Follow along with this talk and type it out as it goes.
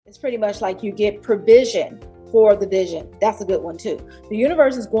It's pretty much like you get provision for the vision. That's a good one too. The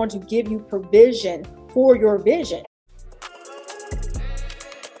universe is going to give you provision for your vision.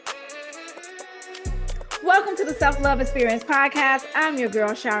 Welcome to the Self-Love Experience Podcast. I'm your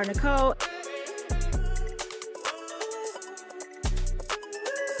girl, Shara Nicole.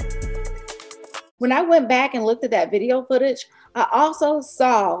 When I went back and looked at that video footage, I also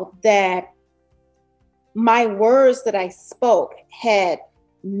saw that my words that I spoke had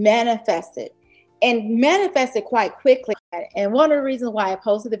manifested quite quickly. And one of the reasons why I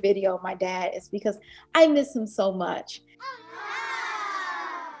posted the video of my dad is because I miss him so much.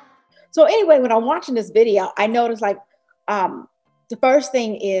 So anyway, when I'm watching this video, I noticed the first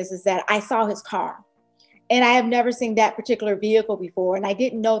thing is that I saw his car, and I have never seen that particular vehicle before. And I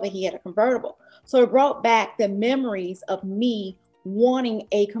didn't know that he had a convertible. So it brought back the memories of me wanting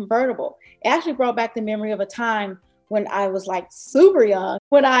a convertible. It actually brought back the memory of a time when I was like super young,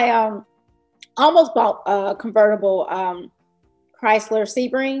 when I almost bought a convertible Chrysler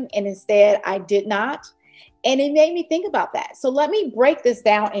Sebring, and instead I did not. And it made me think about that. So let me break this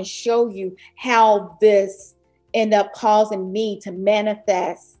down and show you how this ended up causing me to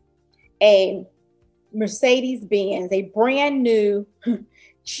manifest a Mercedes-Benz, a brand new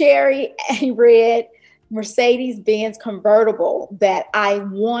cherry red Mercedes-Benz convertible that I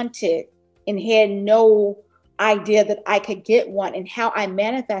wanted and had no idea that I could get one, and how I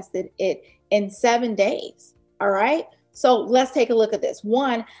manifested it in 7 days. All right. So let's take a look at this.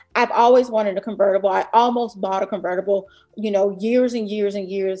 One, I've always wanted a convertible. I almost bought a convertible, years and years and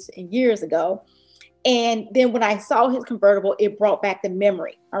years and years ago. And then when I saw his convertible, it brought back the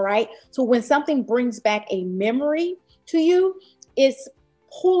memory. All right. So when something brings back a memory to you, it's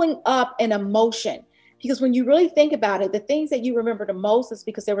pulling up an emotion. Because when you really think about it, the things that you remember the most is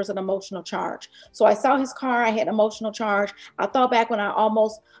because there was an emotional charge. So I saw his car, I had emotional charge. I thought back when I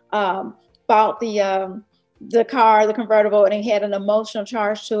almost bought the car, the convertible, and it had an emotional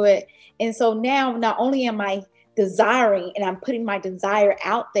charge to it. And so now not only am I desiring, and I'm putting my desire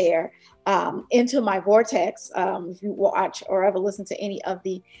out there into my vortex. If you watch or ever listen to any of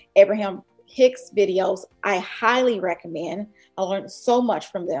the Abraham Hicks videos, I highly recommend. I learned so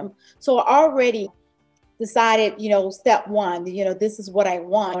much from them. So I already decided, step one, this is what I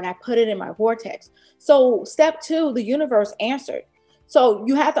want, and I put it in my vortex. So step two, the universe answered. So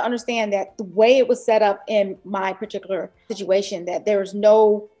you have to understand that the way it was set up in my particular situation, that there was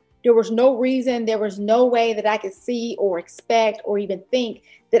no reason, there was no way that I could see or expect or even think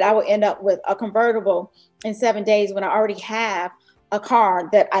that I would end up with a convertible in 7 days when I already have a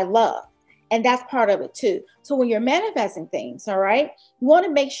car that I love. And that's part of it too. So when you're manifesting things, all right, you want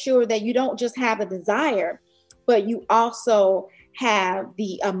to make sure that you don't just have a desire, but you also have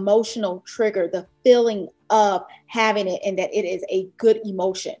the emotional trigger, the feeling of having it, and that it is a good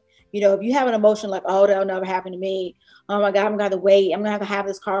emotion. If you have an emotion like, oh, that'll never happen to me. Oh my God, I'm going to wait. I'm going to have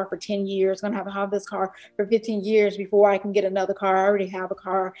this car for 10 years. I'm going to have this car for 15 years before I can get another car. I already have a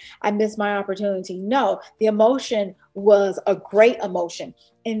car. I missed my opportunity. No, the emotion was a great emotion.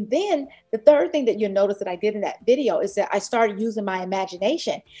 And then the third thing that you'll notice that I did in that video is that I started using my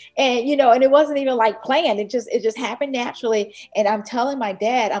imagination, and, and it wasn't even like planned. It just happened naturally. And I'm telling my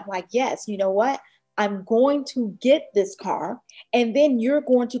dad, I'm like, yes, you know what? I'm going to get this car, and then you're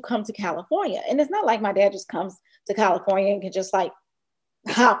going to come to California. And it's not like my dad just comes to California and can just like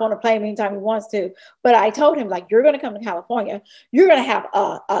hop on a plane anytime he wants to. But I told him, like, you're going to come to California. You're going to have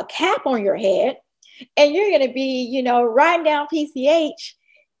a cap on your head, and you're going to be, riding down PCH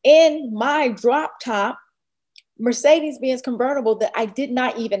in my drop top Mercedes-Benz convertible that I did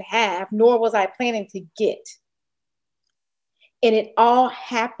not even have, nor was I planning to get. And it all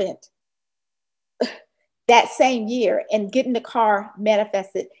happened that same year, and getting the car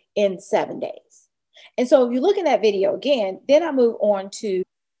manifested in 7 days. And so if you look in that video again, then I move on to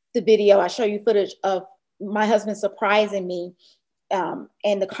the video. I show you footage of my husband surprising me,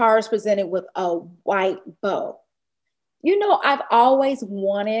 and the car is presented with a white bow. I've always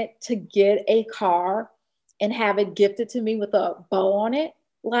wanted to get a car and have it gifted to me with a bow on it.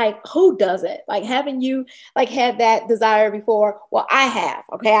 Like, who doesn't? Like, haven't you had that desire before? Well, I have.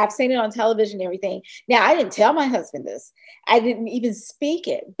 Okay. I've seen it on television and everything. Now, I didn't tell my husband this. I didn't even speak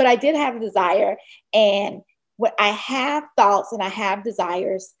it, but I did have a desire. And when I have thoughts and I have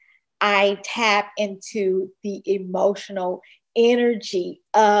desires, I tap into the emotional energy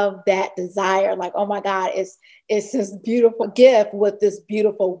of that desire. Like, oh my God, it's this beautiful gift with this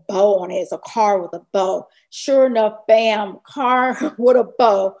beautiful bow on it. It's a car with a bow. Sure enough, bam, car with a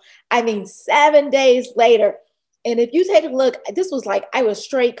bow. 7 days later. And if you take a look, this was like, I was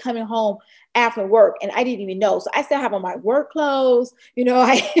straight coming home after work, and I didn't even know. So I still have on my work clothes.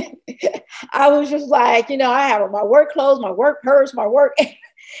 I I was just like, I have on my work clothes, my work purse, my work,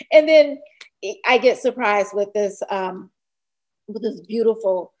 and then I get surprised with this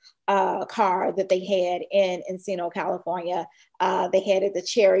beautiful car that they had in Encino, California. They had it the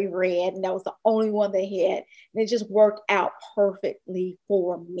cherry red, and that was the only one they had. And it just worked out perfectly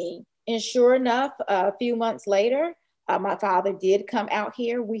for me. And sure enough, a few months later, my father did come out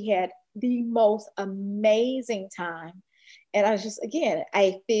here. We had the most amazing time. And I just, again,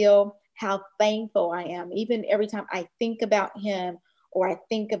 I feel how thankful I am. Even every time I think about him, or I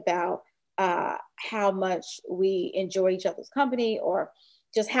think about how much we enjoy each other's company, or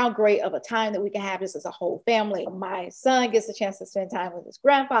just how great of a time that we can have this as a whole family. My son gets a chance to spend time with his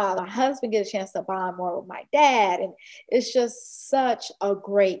grandfather. My husband gets a chance to bond more with my dad. And it's just such a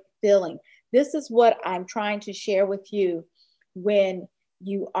great feeling. This is what I'm trying to share with you when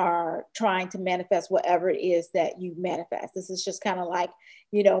you are trying to manifest whatever it is that you manifest. This is just kind of like,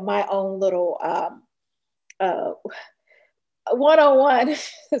 my own little one-on-one,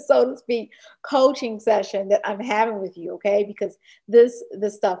 so to speak, coaching session that I'm having with you, okay? Because this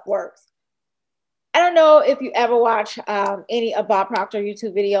stuff works. I don't know if you ever watch any of Bob Proctor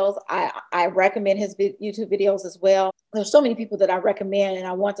YouTube videos. I recommend his YouTube videos as well. There's so many people that I recommend, and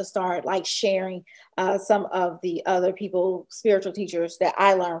I want to start like sharing some of the other people, spiritual teachers that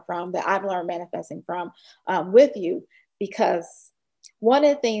I learned from, that I've learned manifesting from with you, because one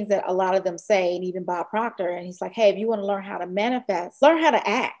of the things that a lot of them say, and even Bob Proctor, and he's like, hey, if you want to learn how to manifest, learn how to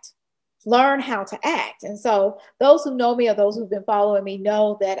act. Learn how to act. And so those who know me, or those who've been following me,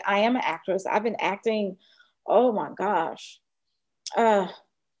 know that I am an actress. I've been acting, oh my gosh. I've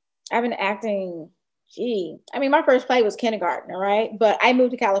been acting, my first play was kindergarten, all right? But I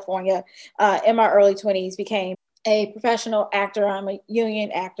moved to California in my early 20s, became a professional actor. I'm a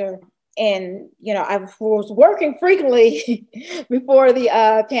union actor. And, I was working frequently before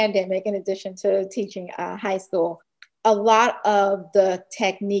the pandemic, in addition to teaching high school. A lot of the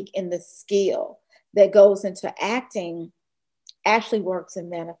technique and the skill that goes into acting actually works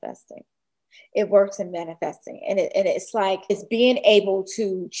in manifesting. It works in manifesting. And it's like, it's being able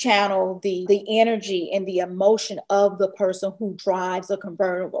to channel the energy and the emotion of the person who drives a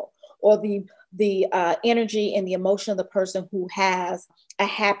convertible, or the energy and the emotion of the person who has a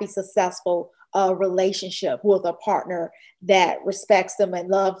happy, successful relationship with a partner that respects them and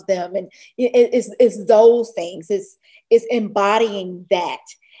loves them. And it's those things. It's embodying that.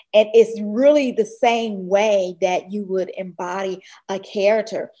 And it's really the same way that you would embody a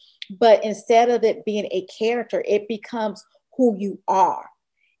character. But instead of it being a character, it becomes who you are.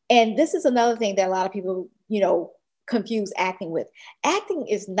 And this is another thing that a lot of people, confuse acting with. Acting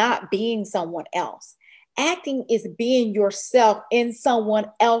is not being someone else. Acting is being yourself in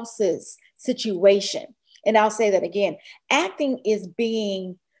someone else's situation. And I'll say that again. Acting is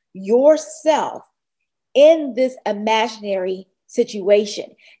being yourself in this imaginary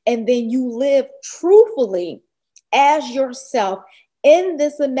situation. And then you live truthfully as yourself in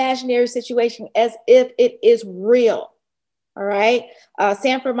this imaginary situation as if it is real. All right.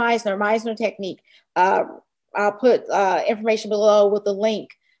 Sanford Meisner technique. I'll put information below with the link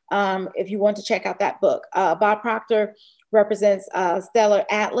if you want to check out that book. Bob Proctor represents Stella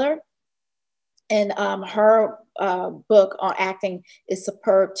Adler, and her book on acting is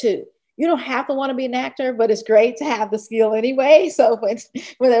superb too. You don't have to want to be an actor, but it's great to have the skill anyway. So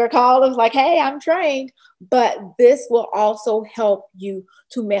when they're called, it's like, hey, I'm trained. But this will also help you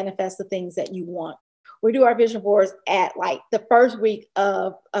to manifest the things that you want. We do our vision boards at like the first week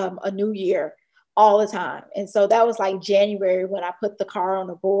of a new year all the time. And so that was like January when I put the car on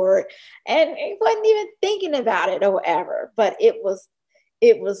the board, and I wasn't even thinking about it or whatever, but it was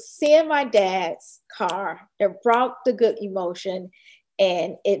seeing my dad's car that brought the good emotion,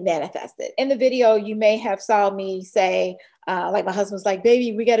 and it manifested. In the video, you may have saw me say, like my husband's like,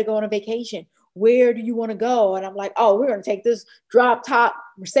 baby, we got to go on a vacation. Where do you want to go? And I'm like, oh, we're going to take this drop top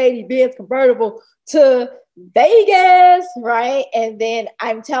Mercedes-Benz convertible to Vegas, right? And then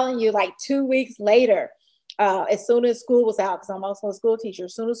I'm telling you, like 2 weeks later, as soon as school was out, because I'm also a school teacher,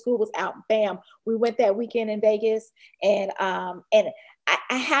 as soon as school was out, bam, we went that weekend in Vegas. And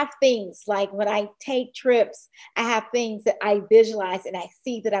I have things like when I take trips, I have things that I visualize and I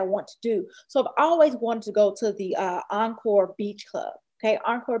see that I want to do. So I've always wanted to go to the Encore Beach Club. Okay,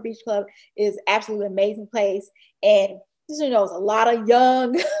 Encore Beach Club is absolutely amazing place. And there's a lot of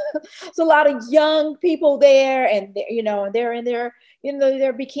young, there's a lot of young people there, and they're in their,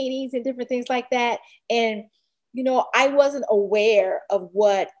 their bikinis and different things like that. And I wasn't aware of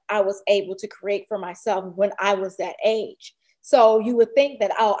what I was able to create for myself when I was that age. So you would think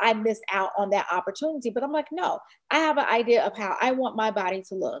that, oh, I missed out on that opportunity. But I'm like, no, I have an idea of how I want my body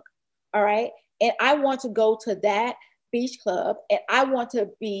to look. All right. And I want to go to that beach club, and I want to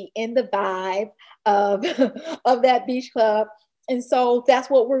be in the vibe of, of that beach club. And so that's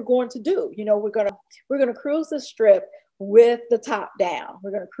what we're going to do. You know, we're gonna cruise the strip with the top down.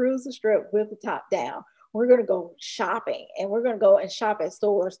 We're gonna cruise the strip with the top down. We're gonna go shopping, and we're gonna go and shop at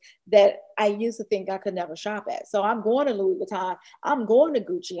stores that I used to think I could never shop at. So I'm going to Louis Vuitton, I'm going to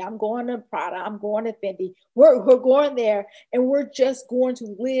Gucci, I'm going to Prada, I'm going to Fendi. We're going there, and we're just going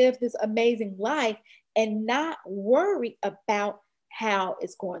to live this amazing life and not worry about how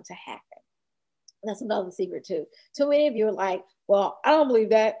it's going to happen. That's another secret too. Too many of you are like, well, I don't believe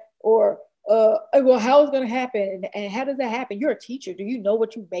that, or well, how is going to happen, and how does that happen? You're a teacher. Do you know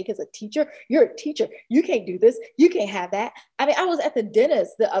what you make as a teacher? You're a teacher. You can't do this. You can't have that. I mean, I was at the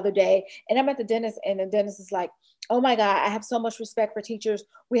dentist the other day, and I'm at the dentist, and the dentist is like, oh my God, I have so much respect for teachers.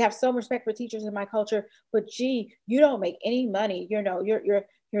 We have so much respect for teachers in my culture, but gee, you don't make any money. You know, you're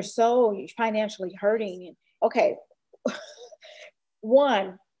so financially hurting. And okay,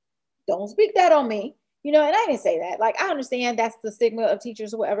 one, don't speak that on me. You know, and I didn't say that. Like, I understand that's the stigma of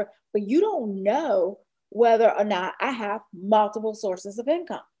teachers or whatever, but you don't know whether or not I have multiple sources of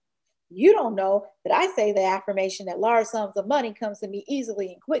income. You don't know that I say the affirmation that large sums of money comes to me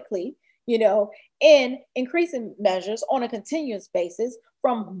easily and quickly, you know, in increasing measures on a continuous basis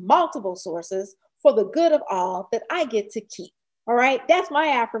from multiple sources for the good of all that I get to keep. All right. That's my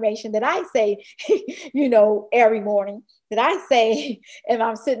affirmation that I say, you know, every morning, that I say if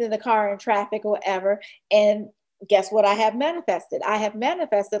I'm sitting in the car in traffic or whatever. And guess what? I have manifested. I have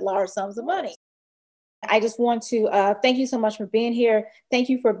manifested large sums of money. I just want to thank you so much for being here. Thank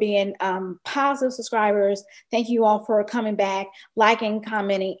you for being positive subscribers. Thank you all for coming back, liking,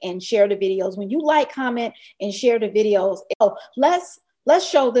 commenting, and share the videos. When you like, comment, and share the videos, let's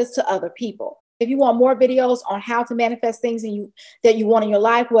show this to other people. If you want more videos on how to manifest things that you want in your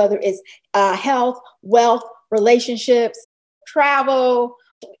life, whether it's health, wealth, relationships, travel,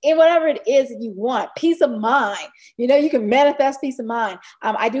 and whatever it is that you want, peace of mind, you know, you can manifest peace of mind.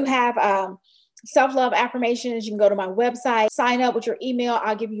 I do have self-love affirmations. You can go to my website, sign up with your email.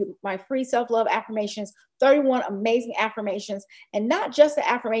 I'll give you my free self-love affirmations, 31 amazing affirmations, and not just the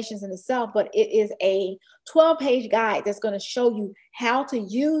affirmations in itself, but it is a 12-page guide that's going to show you how to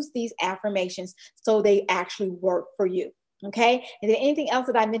use these affirmations so they actually work for you. Okay. And then anything else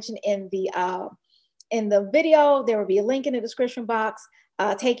that I mentioned in the video, there will be a link in the description box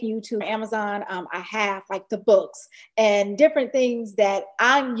taking you to Amazon. I have like the books and different things that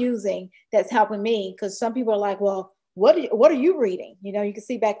I'm using that's helping me, because some people are like, well, what are you reading? You know, you can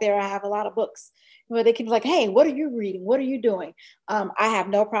see back there, I have a lot of books where they can be like, hey, what are you reading? What are you doing? I have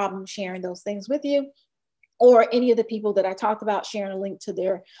no problem sharing those things with you, or any of the people that I talked about, sharing a link to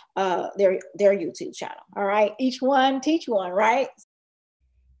their YouTube channel. All right. Each one, teach one, right?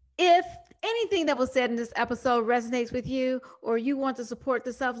 If anything that was said in this episode resonates with you, or you want to support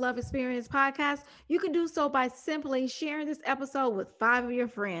the Self-Love Experience podcast, you can do so by simply sharing this episode with 5 of your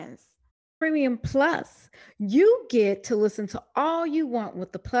friends. Premium Plus, you get to listen to all you want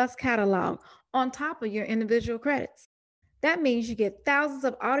with the Plus catalog on top of your individual credits. That means you get thousands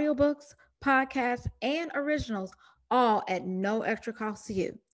of audiobooks, podcasts, and originals, all at no extra cost to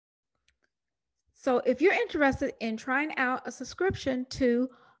you. So if you're interested in trying out a subscription to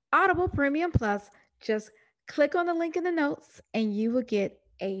Audible Premium Plus, just click on the link in the notes and you will get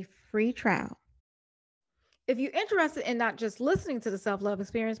a free trial. If you're interested in not just listening to the Self-Love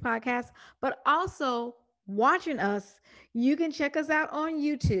Experience podcast, but also watching us, you can check us out on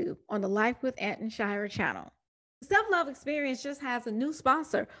YouTube on the Life with Anton Shire channel. The Self-Love Experience just has a new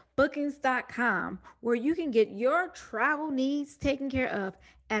sponsor, Bookings.com, where you can get your travel needs taken care of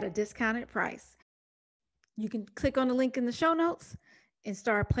at a discounted price. You can click on the link in the show notes and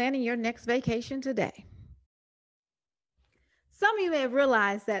start planning your next vacation today. Some of you may have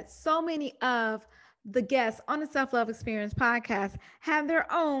realized that so many of the guests on the Self-Love Experience podcast have their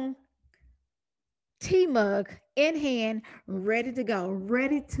own tea mug in hand, ready to go,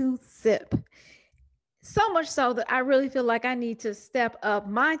 ready to sip. So much so that I really feel like I need to step up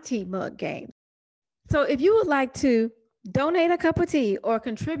my tea mug game. So if you would like to donate a cup of tea or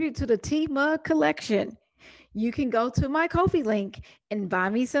contribute to the tea mug collection, you can go to my Ko-fi link and buy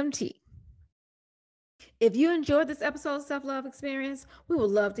me some tea. If you enjoyed this episode of Self-Love Experience, we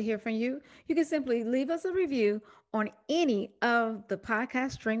would love to hear from you. You can simply leave us a review on any of the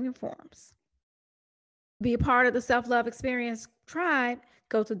podcast streaming forums. Be a part of the Self-Love Experience tribe.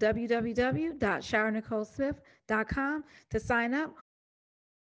 Go to www.shirenicolesmith.com to sign up.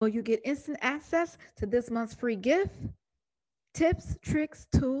 Will you get instant access to this month's free gift? tips, tricks,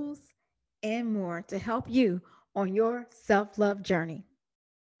 tools, and more to help you on your self love journey.